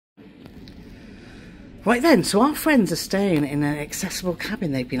Right then, so our friends are staying in an accessible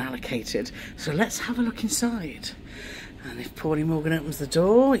cabin they've been allocated. So let's have a look inside. And if Paulie Morgan opens the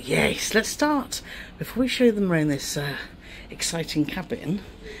door, yes, let's start. Before we show them around this exciting cabin,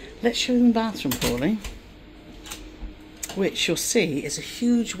 let's show them the bathroom, Paulie. Which you'll see is a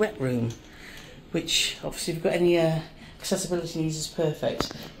huge wet room. Which, obviously, if you've got any accessibility needs, is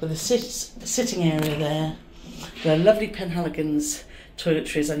perfect. With a sitting area there. There are lovely Penhaligon's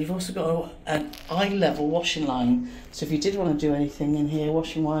toiletries, and you've also got an eye-level washing line. So if you did want to do anything in here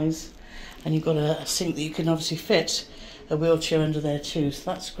washing-wise, and you've got a sink that you can obviously fit a wheelchair under there too,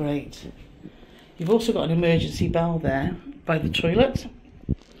 so that's great. You've also got an emergency bell there by the toilet.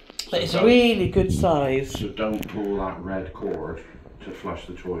 But it's really good size. So don't pull that red cord to flush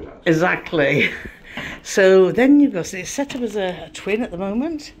the toilet. Exactly. So then you've got, it's set up as a twin at the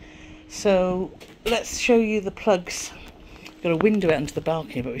moment. So let's show you the plugs. Got a window out into the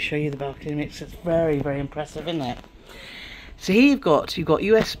balcony, but we'll show you the balcony mix. It's very, very impressive, isn't it? So here you've got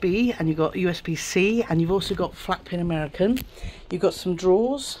USB and you've got USB-C, and you've also got flat pin American. You've got some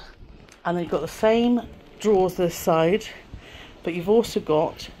drawers, and then you've got the same drawers this side, but you've also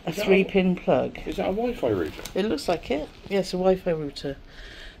got a 3-pin plug. Is that a Wi-Fi router? It looks like it. Yes, a Wi-Fi router.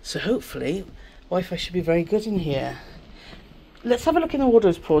 So hopefully Wi-Fi should be very good in here. Let's have a look in the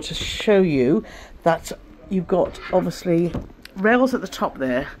wardrobes, Paul, to show you that you've got obviously rails at the top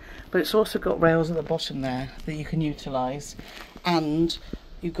there, but it's also got rails at the bottom there that you can utilise, and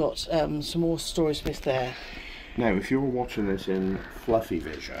you've got some more storage space there. Now, if you're watching this in fluffy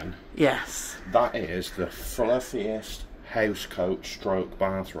vision, yes, that is the fluffiest house coat stroke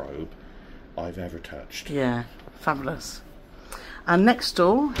bathrobe I've ever touched. Yeah, fabulous. And next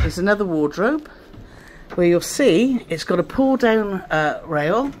door is another wardrobe where you'll see it's got a pull down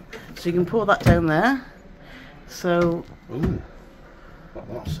rail, so you can pull that down there. So, ooh, well,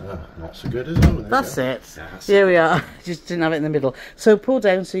 that's not so good, is it? That's it. Yes. Here we are. Just didn't have it in the middle. So pull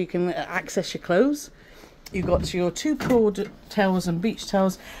down so you can access your clothes. You've got your 2 cord towels and beach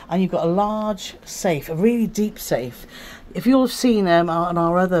towels, and you've got a large safe, a really deep safe. If you've seen on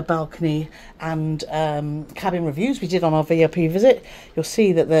our other balcony and cabin reviews we did on our VIP visit, you'll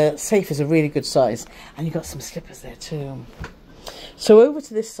see that the safe is a really good size, and you've got some slippers there too. So over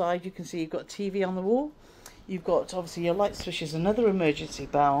to this side, you can see you've got a TV on the wall. You've got obviously your light switches, another emergency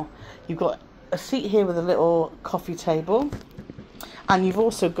bell. You've got a seat here with a little coffee table, and you've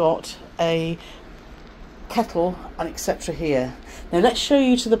also got a kettle and etc. here. Now let's show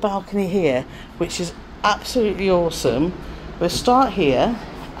you to the balcony here, which is absolutely awesome. We'll start here,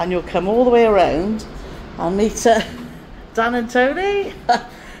 and you'll come all the way around and meet Dan and Tony.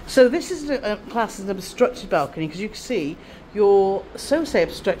 So this is classed as an obstructed balcony, because you can see you're so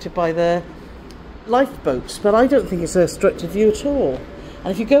obstructed by the lifeboats, but I don't think it's an obstructed view at all. And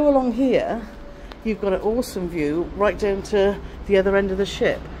if you go along here, you've got an awesome view right down to the other end of the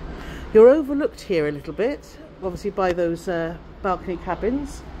ship. You're overlooked here a little bit, obviously by those balcony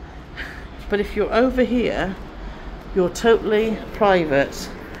cabins, but if you're over here, you're totally private.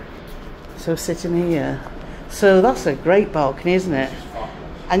 So sitting here, so that's a great balcony, isn't it?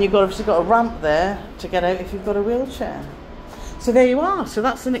 And you've obviously got a ramp there to get out if you've got a wheelchair. So there you are. So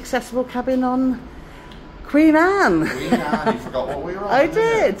that's an accessible cabin on Queen Anne. Queen Anne, you forgot what we were on. I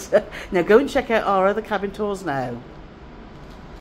did. Now go and check out our other cabin tours now.